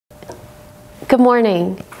Good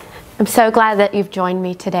morning. I'm so glad that you've joined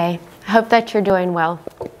me today. I hope that you're doing well.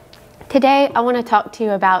 Today, I want to talk to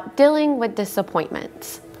you about dealing with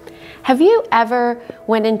disappointments. Have you ever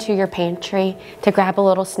went into your pantry to grab a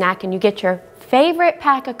little snack and you get your favorite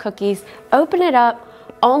pack of cookies, open it up,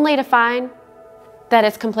 only to find that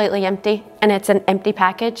it's completely empty and it's an empty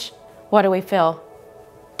package? What do we feel?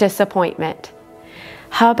 Disappointment.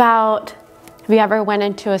 How about, have you ever went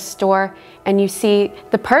into a store and you see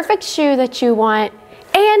the perfect shoe that you want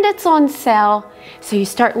and it's on sale? So you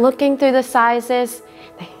start looking through the sizes.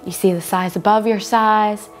 You see the size above your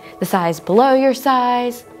size, the size below your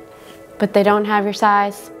size, but they don't have your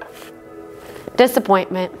size.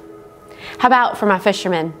 Disappointment. How about for my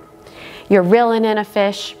fishermen? You're reeling in a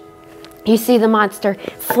fish. You see the monster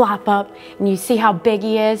flop up and you see how big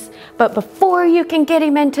he is, but before you can get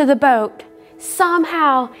him into the boat,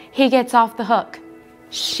 somehow he gets off the hook.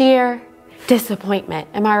 Sheer disappointment.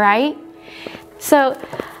 Am I right? So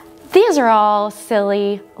these are all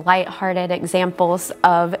silly, lighthearted examples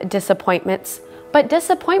of disappointments, but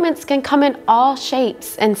disappointments can come in all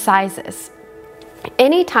shapes and sizes.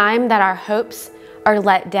 Anytime that our hopes are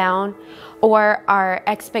let down or our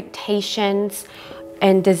expectations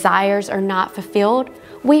and desires are not fulfilled,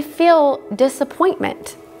 we feel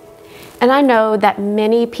disappointment. And I know that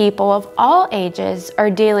many people of all ages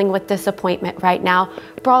are dealing with disappointment right now,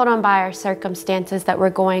 brought on by our circumstances that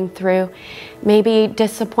we're going through. Maybe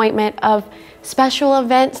disappointment of special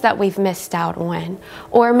events that we've missed out on,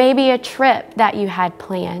 or maybe a trip that you had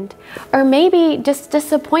planned, or maybe just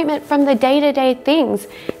disappointment from the day-to-day things,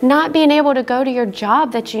 not being able to go to your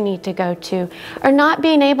job that you need to go to, or not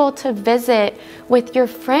being able to visit with your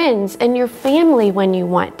friends and your family when you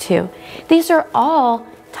want to. These are all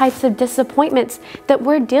types of disappointments that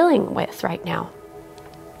we're dealing with right now.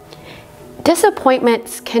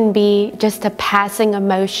 Disappointments can be just a passing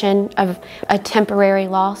emotion of a temporary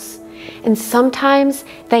loss, and sometimes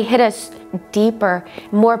they hit us deeper,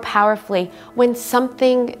 more powerfully when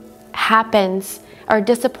something happens or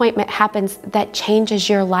disappointment happens that changes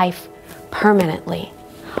your life permanently.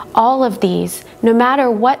 All of these, no matter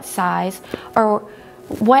what size or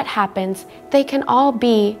what happens, they can all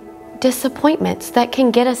be disappointments that can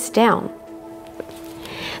get us down.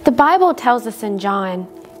 The Bible tells us in John,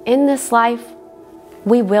 in this life,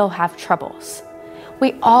 we will have troubles.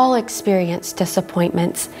 We all experience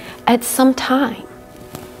disappointments at some time.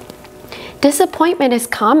 Disappointment is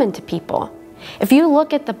common to people. If you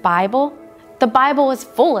look at the Bible is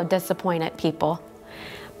full of disappointed people,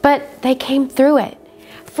 but they came through it.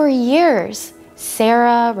 For years,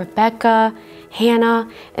 Sarah, Rebecca, Hannah,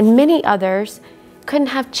 and many others couldn't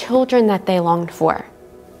have children that they longed for.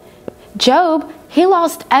 Job, he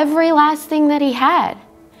lost every last thing that he had.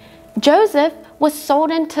 Joseph was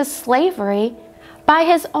sold into slavery by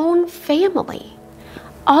his own family.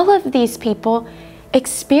 All of these people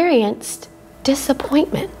experienced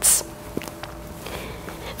disappointments.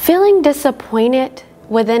 Feeling disappointed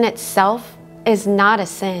within itself is not a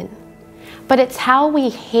sin, but it's how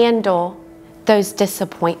we handle those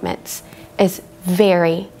disappointments is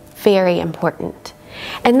very, very important.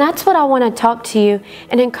 And that's what I want to talk to you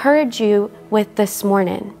and encourage you with this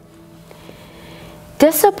morning.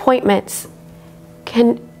 Disappointments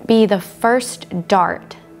can be the first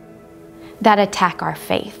dart that attack our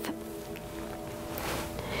faith.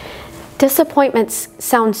 Disappointments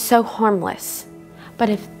sound so harmless, but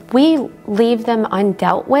if we leave them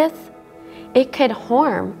undealt with, it could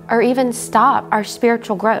harm or even stop our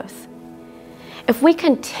spiritual growth. If we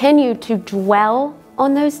continue to dwell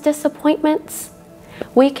on those disappointments,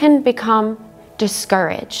 we can become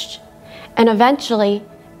discouraged and eventually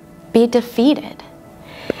be defeated.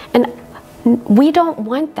 And we don't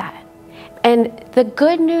want that. And the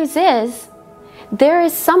good news is there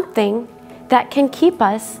is something that can keep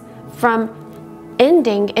us from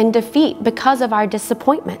ending in defeat because of our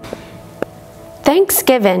disappointment.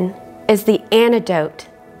 Thanksgiving is the antidote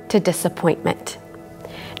to disappointment.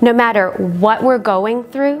 No matter what we're going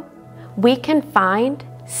through, we can find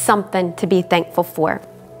something to be thankful for.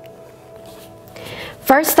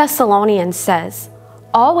 1 Thessalonians says,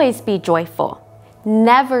 always be joyful,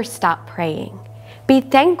 never stop praying. Be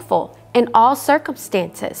thankful in all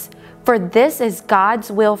circumstances, for this is God's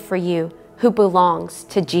will for you who belongs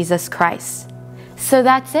to Jesus Christ. So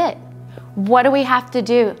that's it. What do we have to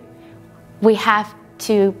do? We have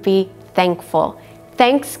to be thankful.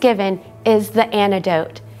 Thanksgiving is the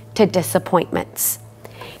antidote to disappointments.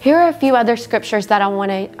 Here are a few other scriptures that I want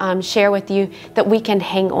to share with you that we can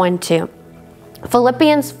hang on to.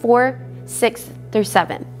 Philippians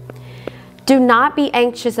 4:6-7. Do not be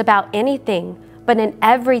anxious about anything, but in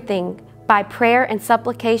everything, by prayer and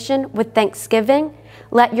supplication with thanksgiving,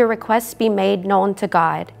 let your requests be made known to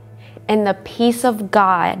God. And the peace of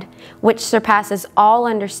God, which surpasses all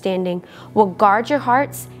understanding, will guard your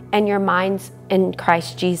hearts and your minds in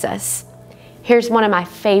Christ Jesus. Here's one of my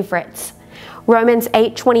favorites. Romans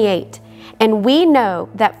 8:28. And we know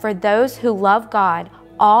that for those who love God,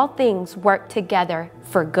 all things work together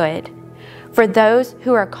for good, for those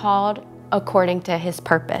who are called according to his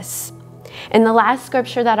purpose. And the last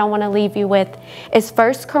scripture that I want to leave you with is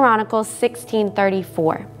 1 Chronicles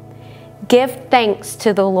 16:34. Give thanks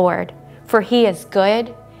to the Lord, for he is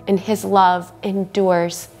good and his love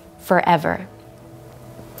endures forever.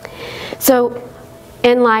 So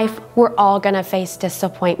in life, we're all going to face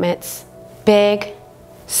disappointments, big,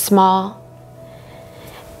 small.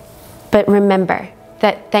 But remember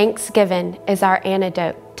that Thanksgiving is our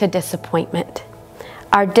antidote to disappointment.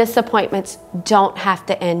 Our disappointments don't have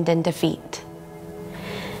to end in defeat.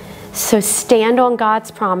 So stand on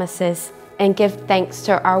God's promises and give thanks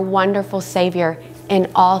to our wonderful Savior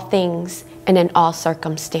in all things and in all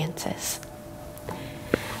circumstances.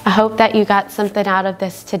 I hope that you got something out of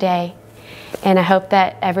this today, and I hope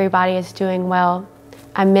that everybody is doing well.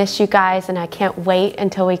 I miss you guys, and I can't wait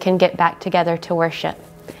until we can get back together to worship.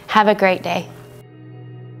 Have a great day.